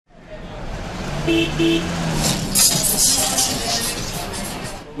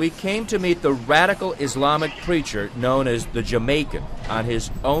We came to meet the radical Islamic preacher known as the Jamaican on his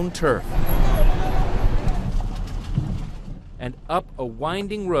own turf. And up a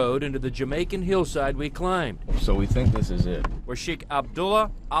winding road into the Jamaican hillside we climbed. So we think this is it. Where Sheik Abdullah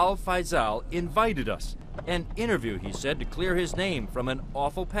El-Faisal invited us. An interview, he said, to clear his name from an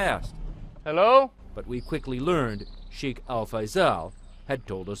awful past. Hello? But we quickly learned Sheik Al-Faisal had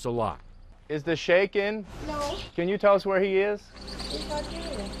told us a lie. Is the Sheik in? No. Can you tell us where he is? He's not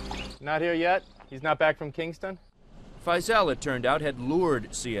here. Not here yet? He's not back from Kingston? Faisal, it turned out, had lured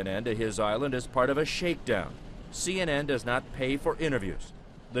CNN to his island as part of a shakedown. CNN does not pay for interviews.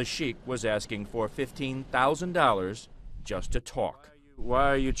 The Sheik was asking for $15,000 just to talk.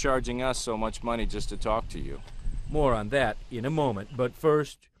 Why are you charging us so much money just to talk to you? More on that in a moment, but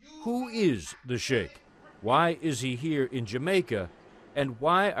first, who is the Sheik? Why is he here in Jamaica? And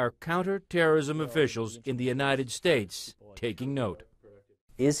why are counterterrorism officials in the United States taking note?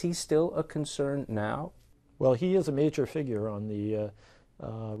 Is he still a concern now? Well, he is a major figure on the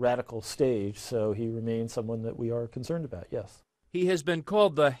radical stage, so he remains someone that we are concerned about, yes. He has been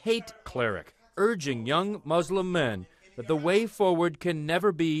called the hate cleric, urging young Muslim men that the way forward can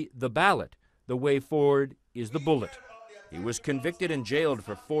never be the ballot. The way forward is the bullet. He was convicted and jailed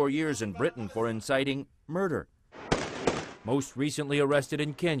for 4 years in Britain for inciting murder. Most recently arrested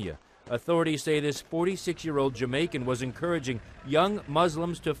in Kenya, authorities say this 46-year-old Jamaican was encouraging young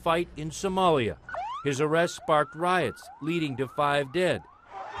Muslims to fight in Somalia. His arrest sparked riots, leading to 5 dead.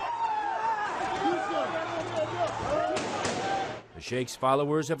 The Sheik's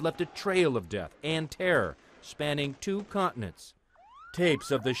followers have left a trail of death and terror spanning 2 continents. Tapes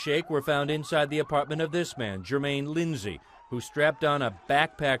of the Sheik were found inside the apartment of this man, Jermaine Lindsay, who strapped on a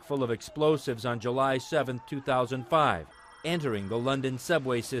backpack full of explosives on July 7, 2005, entering the London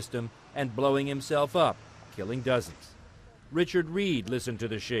subway system and blowing himself up, killing dozens. Richard Reed listened to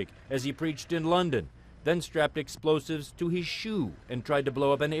the Sheik as he preached in London, then strapped explosives to his shoe and tried to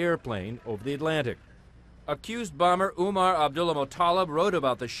blow up an airplane over the Atlantic. Accused bomber Umar Abdullah Muttalib wrote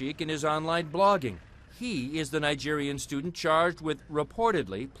about the Sheik in his online blogging. He is the Nigerian student charged with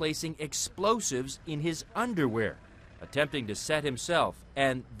reportedly placing explosives in his underwear, attempting to set himself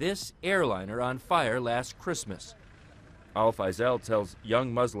and this airliner on fire last Christmas. Al-Faisal tells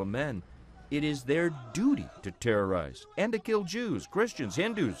young Muslim men it is their duty to terrorize and to kill Jews, Christians,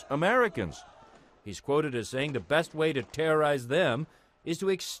 Hindus, Americans. He's quoted as saying the best way to terrorize them is to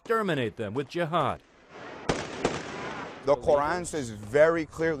exterminate them with jihad. The Quran says very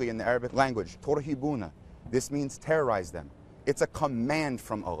clearly in the Arabic language, Turhibuna. This means terrorize them. It's a command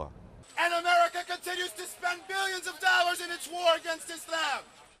from Allah. And America continues to spend billions of dollars in its war against Islam.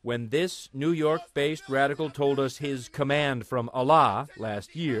 When this New York-based radical told us his command from Allah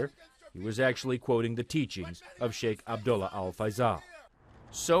last year, he was actually quoting the teachings of Sheik Abdullah El-Faisal.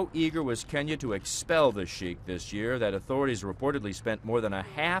 So eager was Kenya to expel the Sheik this year that authorities reportedly spent more than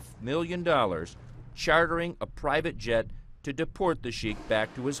 $500,000 chartering a private jet to deport the Sheik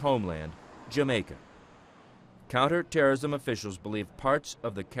back to his homeland, Jamaica. Counterterrorism officials believe parts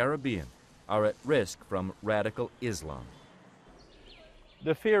of the Caribbean are at risk from radical Islam.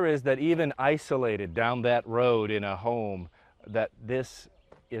 The fear is that even isolated down that road in a home, that this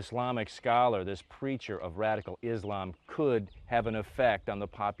Islamic scholar, this preacher of radical Islam, could have an effect on the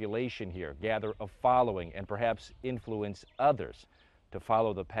population here, gather a following, and perhaps influence others to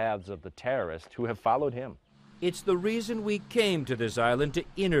follow the paths of the terrorists who have followed him. It's the reason we came to this island to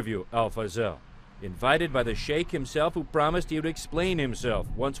interview Al-Faisal, invited by the Sheik himself, who promised he would explain himself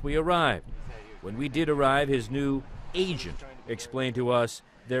once we arrived. When we did arrive, his new agent explained to us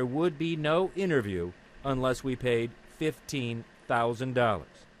there would be no interview unless we paid $15,000.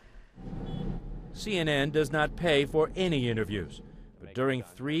 CNN does not pay for any interviews, but during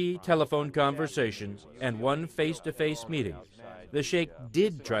 3 telephone conversations and 1 face-to-face meeting, the Sheik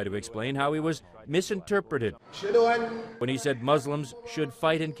did try to explain how he was misinterpreted when he said Muslims should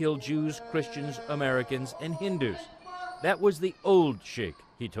fight and kill Jews, Christians, Americans, and Hindus. That was the old Sheik,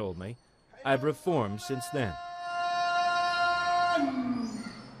 he told me. I've reformed since then.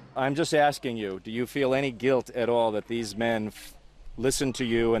 I'm just asking you, do you feel any guilt at all that these men listened to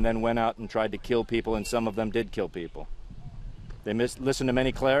you and then went out and tried to kill people, and some of them did kill people? They listened to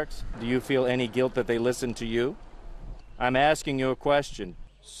many clerics. Do you feel any guilt that they listened to you? I'm asking you a question,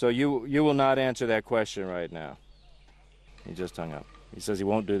 so you will not answer that question right now. He just hung up. He says he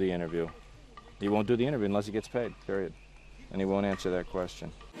won't do the interview. He won't do the interview unless he gets paid, period. And he won't answer that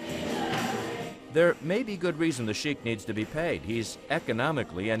question. There may be good reason the Sheik needs to be paid. He's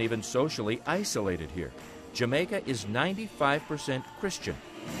economically and even socially isolated here. Jamaica is 95% Christian.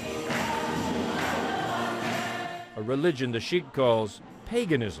 a religion the Sheik calls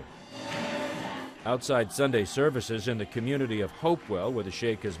paganism. Outside Sunday services in the community of Hopewell, where the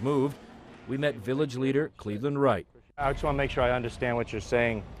Sheik has moved, we met village leader Cleveland Wright. I just want to make sure I understand what you're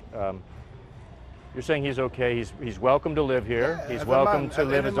saying. You're saying he's okay, he's welcome to live here, he's welcome to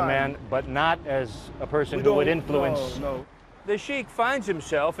live as a man, but not as a person who would influence. No. The Sheik finds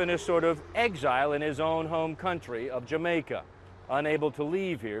himself in a sort of exile in his own home country of Jamaica, unable to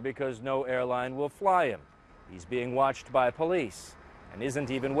leave here because no airline will fly him. He's being watched by police and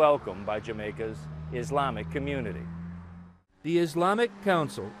isn't even welcomed by Jamaica's Islamic community. The Islamic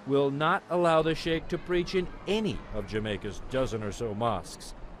Council will not allow the Sheik to preach in any of Jamaica's dozen or so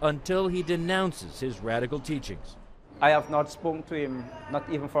mosques until he denounces his radical teachings. I have not spoken to him, not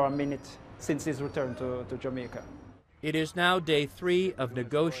even for a minute, since his return to Jamaica. It is now day 3 of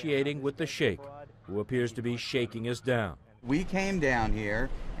negotiating with the Sheik, who appears to be shaking us down. We came down here,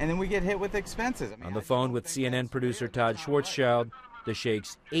 and then we get hit with expenses. On the phone with CNN producer Todd Schwarzschild, the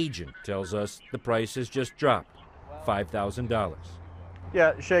Sheik's agent tells us the price has just dropped, $5,000.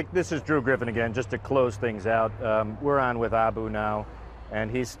 Yeah, Sheik, this is Drew Griffin again, just to close things out. We're on with Abu now, and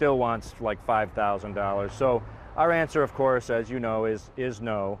he still wants like $5,000. So our answer, of course, as you know, is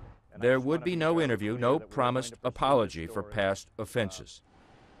no. There would be no interview, no promised apology for past offenses.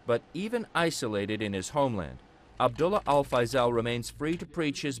 But even isolated in his homeland, Abdullah El-Faisal remains free to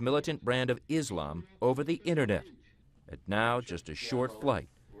preach his militant brand of Islam over the internet, at now just a short flight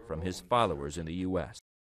from his followers in the U.S.